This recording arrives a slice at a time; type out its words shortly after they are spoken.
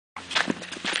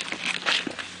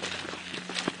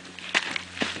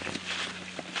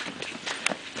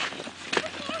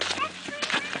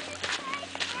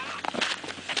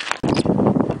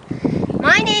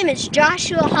name is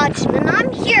Josh Hodgson, and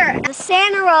I'm here at the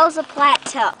Santa Rosa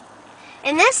Plateau.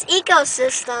 In this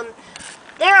ecosystem,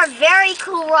 there are very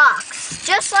cool rocks,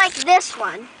 just like this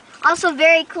one. Also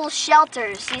very cool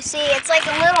shelters. You see, it's like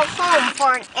a little home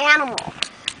for an animal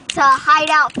to hide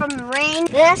out from the rain.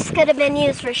 This could have been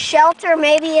used for shelter,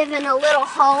 maybe even a little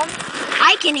home.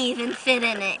 I can even fit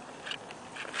in it.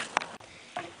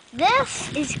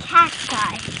 This is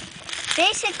cacti.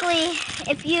 Basically,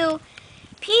 if you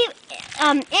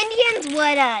Indians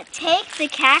would take the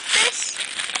cactus,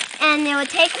 and they would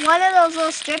take one of those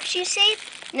little strips you see,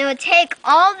 and they would take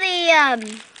all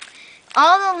the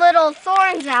little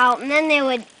thorns out, and then they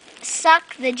would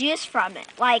suck the juice from it,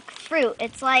 like fruit.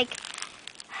 It's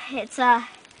a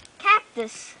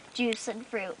cactus juice and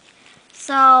fruit.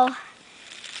 So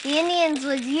the Indians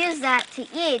would use that to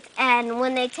eat, and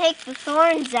when they take the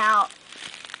thorns out,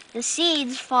 the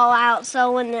seeds fall out.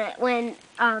 So when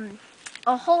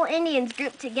a whole Indians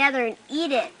group together and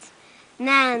eat it, and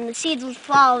then the seeds would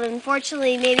fall, and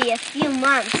unfortunately maybe a few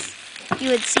months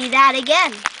you would see that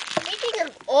again. Speaking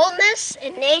of oldness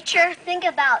in nature, think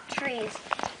about trees.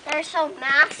 They're so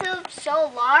massive,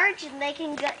 so large, and they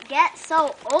can get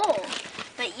so old,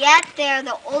 but yet they're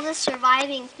the oldest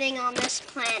surviving thing on this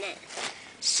planet.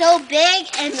 So big,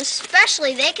 and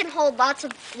especially they can hold lots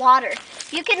of water.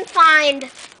 You can find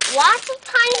lots of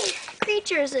tiny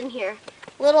creatures in here.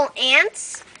 Little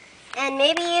ants, and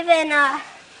maybe even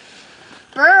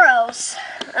burrows,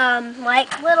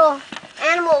 like little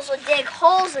animals would dig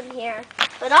holes in here.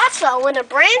 But also, when a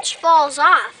branch falls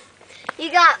off,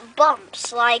 you got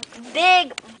bumps, like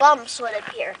big bumps would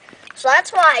appear. So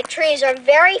that's why trees are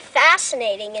very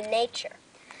fascinating in nature.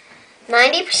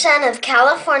 90% of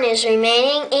California's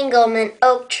remaining Engelmann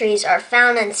oak trees are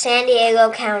found in San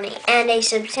Diego County, and a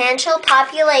substantial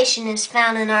population is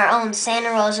found in our own Santa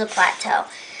Rosa Plateau.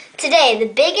 Today,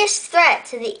 the biggest threat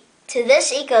to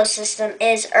this ecosystem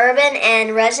is urban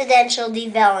and residential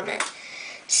development.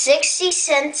 60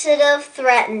 sensitive,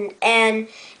 threatened, and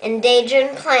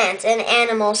endangered plant and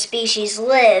animal species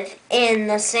live in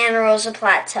the Santa Rosa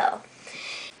Plateau.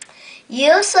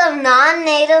 Use of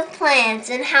non-native plants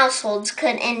in households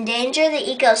could endanger the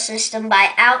ecosystem by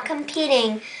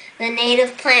outcompeting the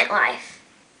native plant life.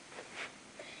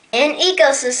 In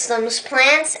ecosystems,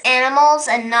 plants, animals,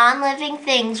 and non-living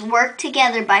things work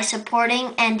together by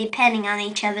supporting and depending on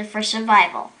each other for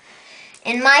survival.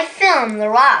 In my film, the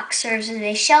rock serves as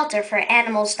a shelter for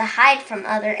animals to hide from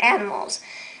other animals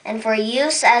and for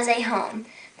use as a home.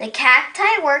 The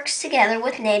cacti works together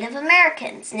with Native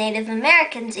Americans. Native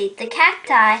Americans eat the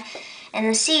cacti, and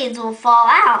the seeds will fall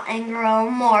out and grow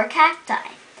more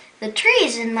cacti. The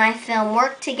trees in my film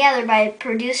work together by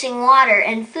producing water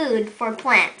and food for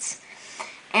plants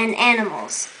and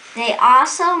animals. They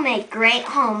also make great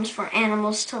homes for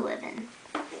animals to live in.